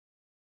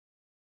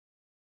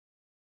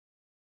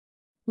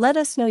Let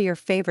us know your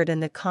favorite in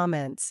the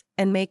comments,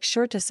 and make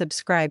sure to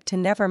subscribe to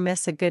never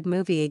miss a good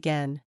movie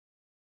again.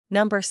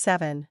 Number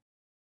 7.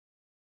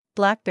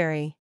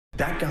 Blackberry.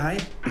 That guy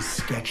is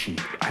sketchy.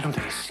 I don't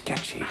think he's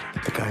sketchy.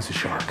 The guy's a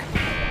shark.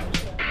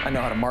 I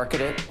know how to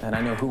market it, and I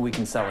know who we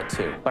can sell it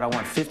to. But I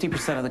want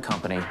 50% of the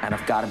company, and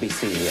I've got to be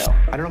CEO.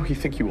 I don't know who you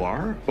think you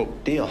are,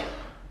 but deal.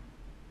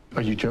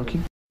 Are you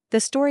joking? The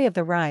story of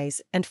the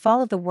rise and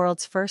fall of the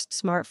world's first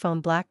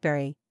smartphone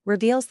Blackberry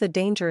reveals the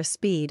dangerous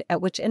speed at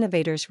which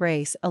innovators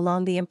race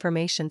along the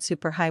information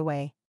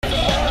superhighway.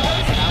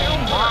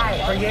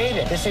 I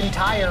created this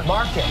entire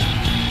market.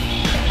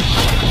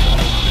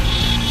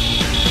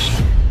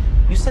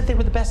 You said they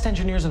were the best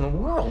engineers in the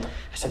world.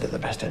 I said they're the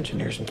best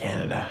engineers in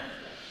Canada.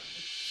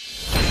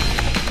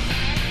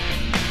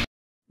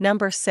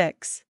 Number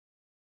 6.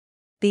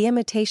 The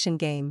Imitation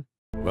Game.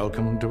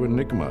 Welcome to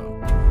Enigma.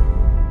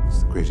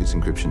 It's the greatest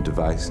encryption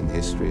device in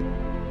history.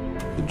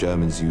 The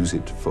Germans use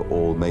it for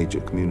all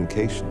major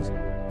communications.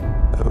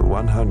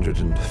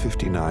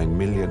 159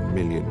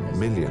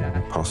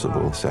 million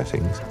possible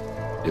settings.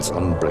 It's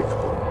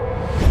unbreakable.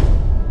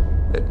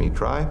 Let me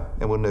try,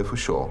 and we'll know for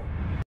sure.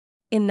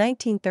 In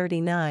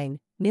 1939,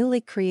 newly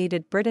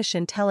created British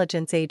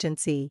intelligence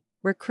agency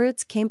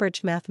recruits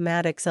Cambridge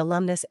mathematics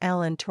alumnus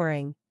Alan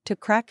Turing to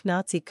crack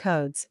Nazi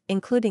codes,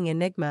 including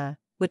Enigma,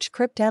 which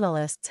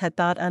cryptanalysts had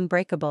thought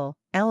unbreakable.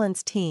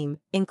 Alan's team,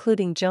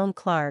 including Joan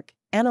Clark,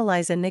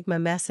 analyze Enigma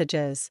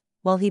messages,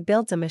 while he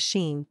builds a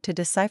machine to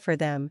decipher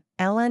them.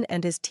 Alan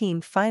and his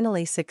team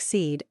finally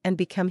succeed and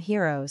become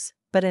heroes,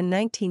 but in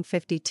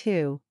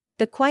 1952,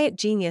 the quiet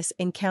genius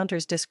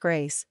encounters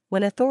disgrace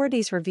when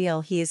authorities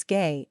reveal he is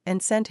gay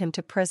and send him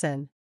to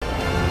prison.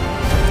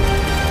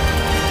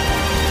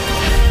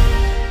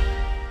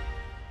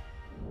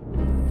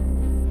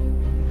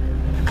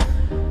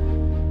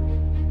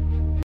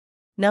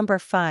 Number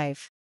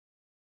 5.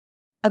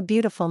 A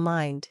Beautiful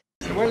Mind.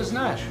 Where's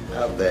Nash?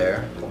 Out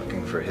there,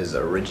 looking for his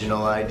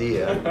original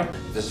idea.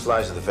 This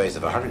flies in the face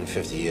of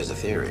 150 years of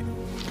theory.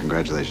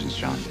 Congratulations,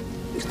 John.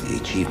 It's the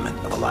achievement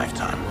of a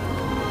lifetime.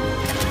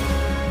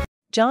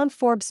 John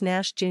Forbes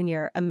Nash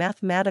Jr., a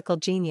mathematical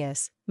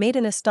genius, made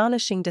an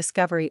astonishing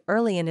discovery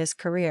early in his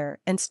career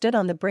and stood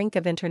on the brink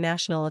of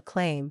international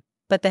acclaim,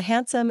 but the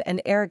handsome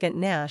and arrogant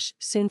Nash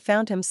soon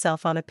found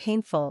himself on a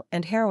painful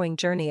and harrowing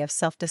journey of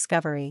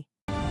self-discovery.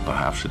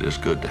 Perhaps it is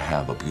good to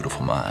have a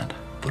beautiful mind,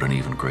 but an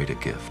even greater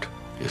gift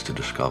is to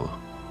discover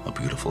a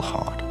beautiful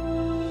heart.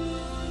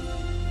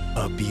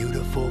 A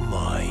beautiful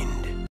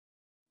mind.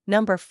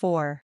 Number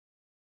 4.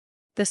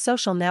 The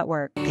Social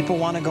Network. People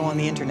want to go on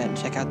the internet and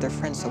check out their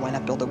friends, so why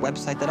not build a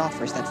website that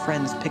offers that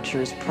friends,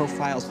 pictures,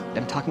 profiles?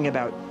 I'm talking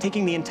about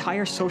taking the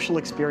entire social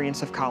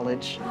experience of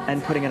college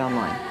and putting it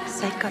online.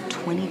 Site got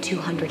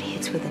 2,200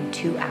 hits within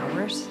 2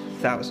 hours.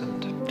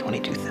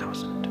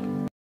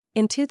 22,000.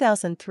 In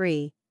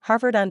 2003,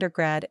 Harvard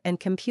undergrad and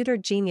computer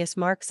genius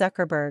Mark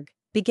Zuckerberg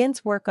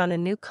begins work on a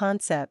new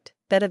concept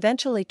that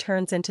eventually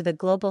turns into the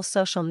global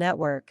social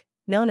network,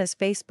 known as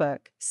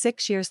Facebook.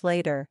 6 years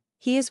later,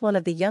 he is one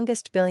of the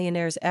youngest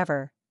billionaires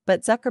ever,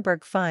 but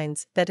Zuckerberg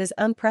finds that his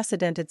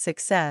unprecedented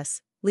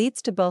success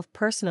leads to both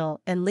personal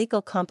and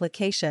legal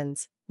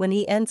complications when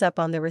he ends up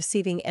on the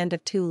receiving end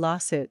of 2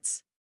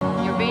 lawsuits.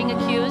 You're being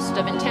accused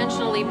of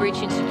intentionally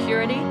breaching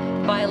security,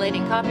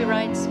 violating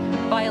copyrights,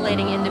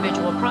 violating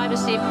individual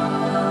privacy.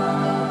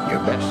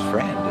 Your best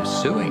friend is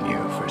suing you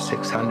for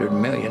 $600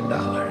 million.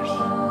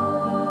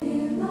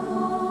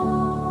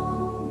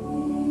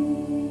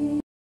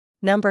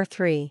 Number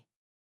 3.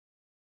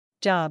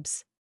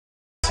 Jobs.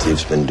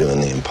 Steve's been doing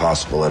the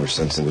impossible ever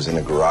since he was in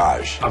a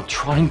garage. I'm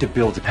trying to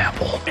build an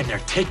Apple, and they're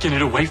taking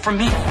it away from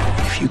me.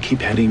 If you keep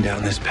heading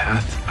down this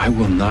path, I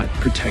will not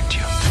protect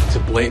you. It's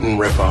a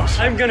blatant ripoff.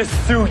 I'm gonna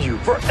sue you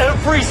for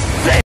every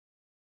cent.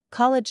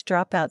 College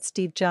dropout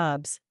Steve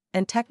Jobs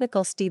and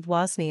technical Steve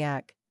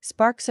Wozniak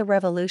sparks a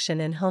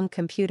revolution in home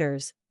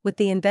computers with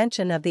the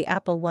invention of the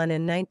Apple I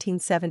in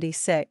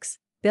 1976,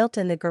 built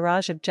in the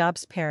garage of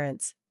Jobs'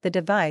 parents. The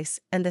device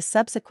and the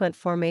subsequent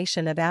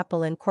formation of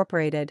Apple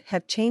Incorporated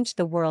have changed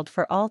the world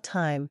for all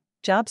time.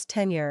 Jobs'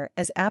 tenure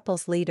as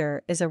Apple's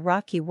leader is a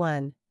rocky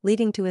one,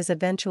 leading to his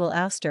eventual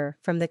ouster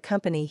from the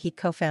company he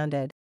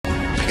co-founded.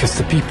 Because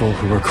the people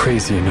who are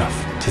crazy enough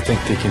to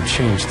think they can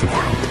change the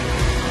world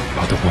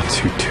are the ones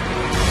who do.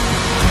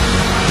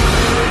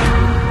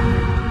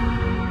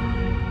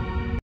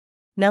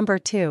 Number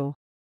 2.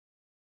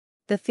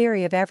 The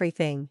Theory of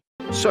Everything.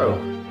 So,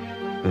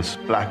 this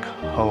black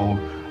hole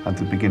at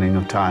the beginning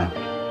of time.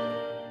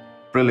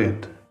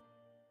 Brilliant.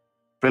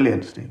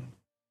 Brilliant, Stephen.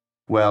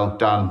 Well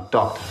done,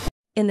 Doctor.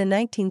 In the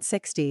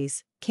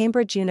 1960s,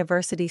 Cambridge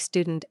University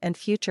student and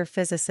future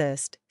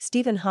physicist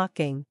Stephen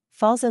Hawking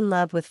falls in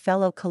love with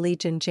fellow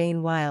collegian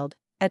Jane Wilde.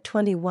 At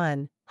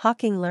 21,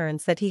 Hawking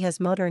learns that he has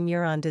motor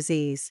neuron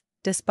disease.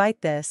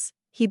 Despite this,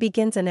 he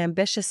begins an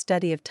ambitious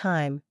study of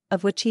time,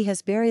 of which he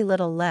has very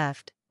little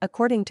left.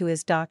 According to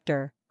his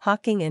doctor,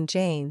 Hawking and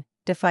Jane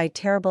defy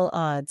terrible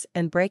odds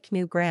and break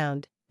new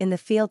ground in the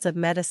fields of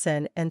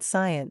medicine and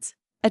science,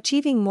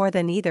 achieving more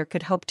than either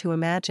could hope to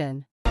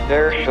imagine.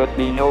 There should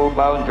be no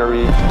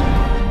boundary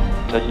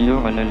to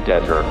human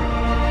endeavor.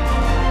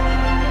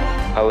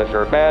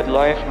 However bad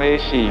life may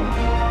seem,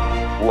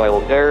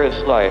 while there is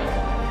life,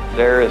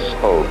 there is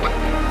hope.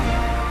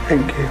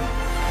 Thank you.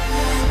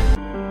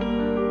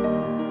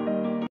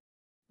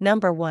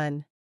 Number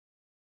 1.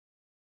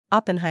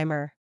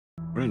 Oppenheimer.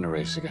 We're in a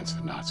race against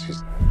the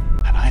Nazis,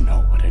 and I know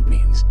what it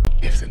means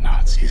if the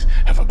Nazis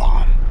have a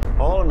bomb.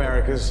 All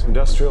America's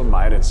industrial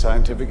might and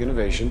scientific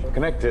innovation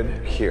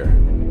connected here.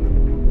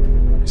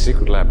 A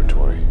secret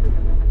laboratory.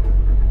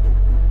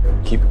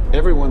 Keep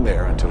everyone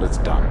there until it's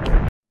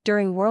done.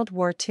 During World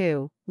War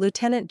II,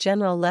 Lieutenant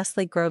General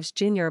Leslie Groves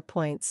Jr.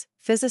 appoints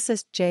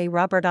physicist J.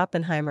 Robert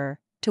Oppenheimer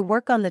to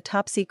work on the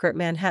top-secret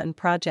Manhattan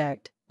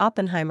Project.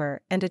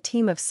 Oppenheimer and a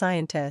team of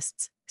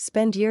scientists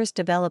spend years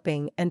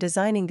developing and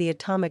designing the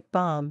atomic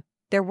bomb.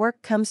 Their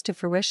work comes to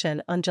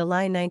fruition on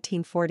July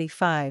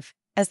 1945,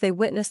 as they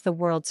witness the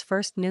world's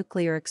first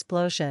nuclear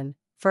explosion,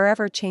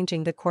 forever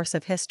changing the course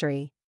of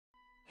history.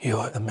 You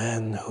are the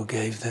man who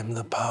gave them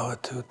the power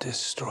to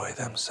destroy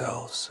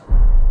themselves.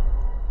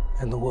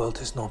 And the world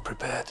is not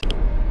prepared.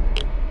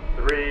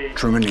 3.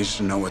 Truman needs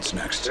to know what's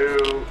next.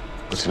 2.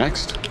 What's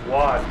next?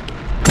 1.